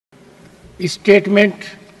statement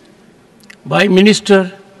by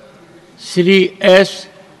Minister Shri S.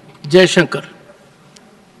 Jaishankar.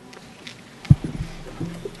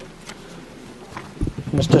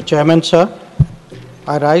 Mr. Chairman, sir,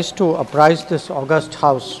 I rise to apprise this august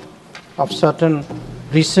House of certain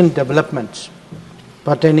recent developments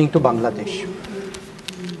pertaining to Bangladesh.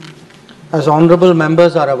 As honorable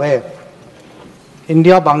members are aware,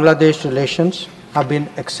 India-Bangladesh relations have been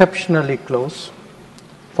exceptionally close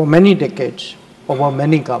for many decades over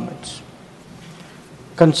many governments.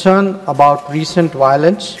 Concern about recent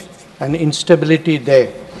violence and instability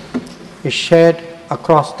there is shared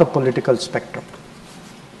across the political spectrum.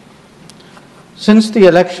 Since the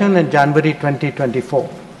election in January 2024,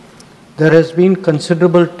 there has been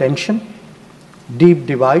considerable tension, deep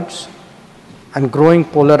divides, and growing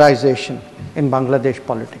polarization in Bangladesh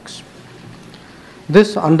politics.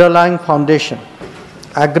 This underlying foundation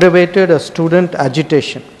aggravated a student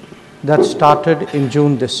agitation that started in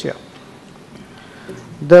June this year.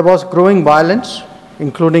 There was growing violence,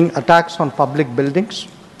 including attacks on public buildings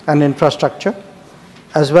and infrastructure,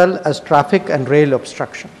 as well as traffic and rail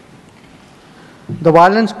obstruction. The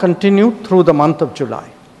violence continued through the month of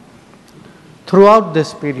July. Throughout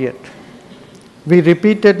this period, we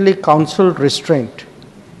repeatedly counseled restraint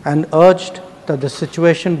and urged that the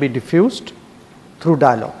situation be diffused through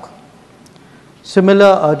dialogue.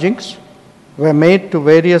 Similar urgings were made to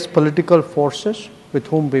various political forces with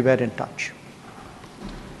whom we were in touch.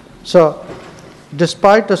 So,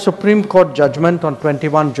 despite a Supreme Court judgment on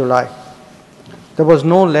 21 July, there was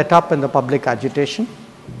no let-up in the public agitation.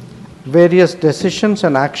 Various decisions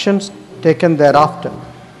and actions taken thereafter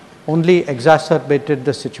only exacerbated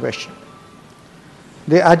the situation.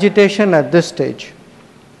 The agitation at this stage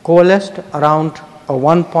coalesced around a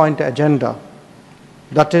one-point agenda,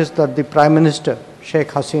 that is that the Prime Minister, Sheikh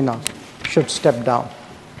Hasina, should step down.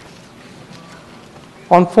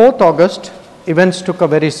 On 4th August, events took a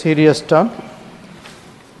very serious turn.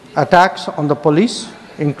 Attacks on the police,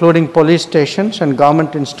 including police stations and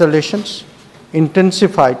government installations,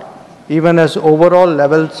 intensified even as overall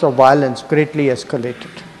levels of violence greatly escalated.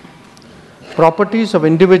 Properties of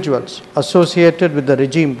individuals associated with the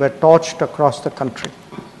regime were torched across the country.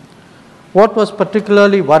 What was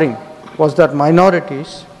particularly worrying was that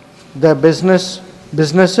minorities, their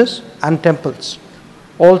businesses and temples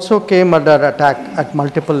also came under attack at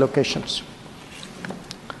multiple locations.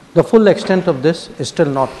 The full extent of this is still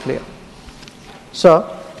not clear. Sir,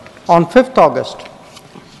 on 5th August,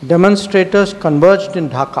 demonstrators converged in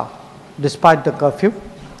Dhaka despite the curfew.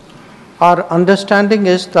 Our understanding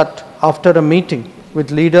is that after a meeting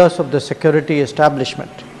with leaders of the security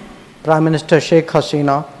establishment, Prime Minister Sheikh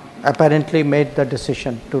Hasina apparently made the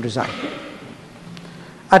decision to resign.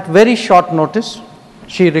 At very short notice,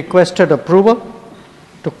 she requested approval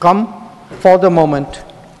to come for the moment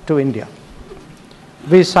to India.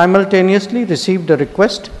 We simultaneously received a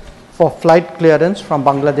request for flight clearance from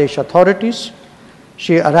Bangladesh authorities.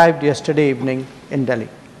 She arrived yesterday evening in Delhi.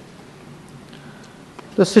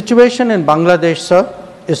 The situation in Bangladesh, sir,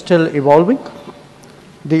 is still evolving.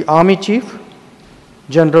 The Army Chief,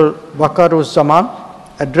 General Waqar-uz-Zaman,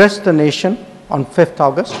 addressed the nation on 5th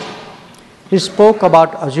August. He spoke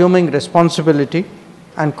about assuming responsibility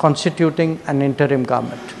and constituting an interim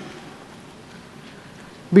government.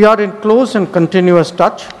 We are in close and continuous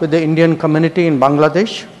touch with the Indian community in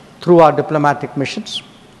Bangladesh through our diplomatic missions.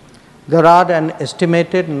 There are an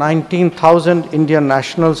estimated 19,000 Indian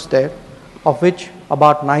nationals there, of which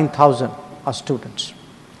about 9,000 are students.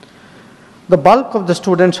 The bulk of the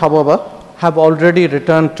students, however, have already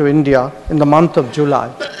returned to India in the month of July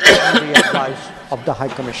on the advice of the High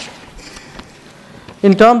Commission.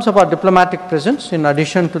 In terms of our diplomatic presence, in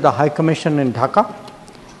addition to the High Commission in Dhaka,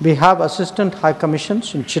 we have Assistant High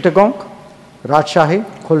Commissions in Chittagong, Rajshahi,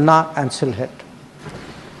 Khulna and Sylhet.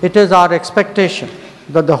 It is our expectation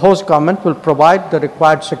that the host government will provide the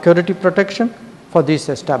required security protection for these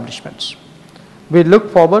establishments. We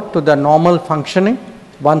look forward to their normal functioning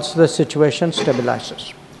once the situation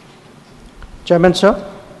stabilizes. Chairman,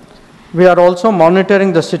 sir, we are also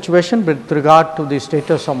monitoring the situation with regard to the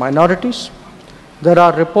status of minorities. There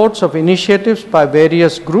are reports of initiatives by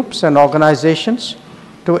various groups and organizations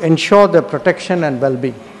to ensure their protection and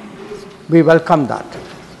well-being. We welcome that,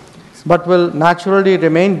 but will naturally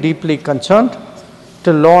remain deeply concerned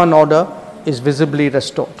till law and order is visibly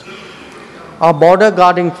restored. Our border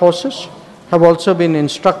guarding forces have also been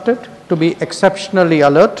instructed to be exceptionally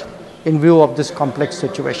alert in view of this complex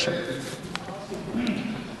situation.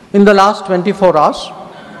 In the last 24 hours,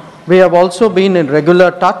 we have also been in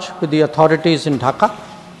regular touch with the authorities in Dhaka.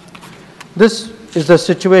 This is the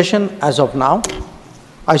situation as of now.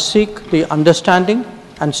 I seek the understanding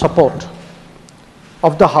and support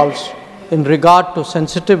of the House in regard to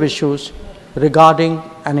sensitive issues regarding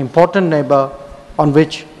an important neighbor on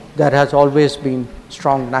which there has always been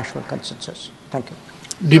strong national consensus. Thank you.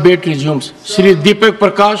 Debate resumes. Shri Deepak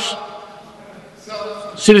Prakash.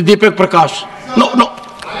 Shri Deepak Prakash. No.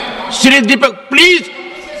 Shri Deepak, please.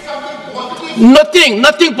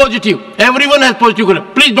 Nothing positive. Everyone has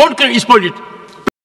positive. Please don't spoil it.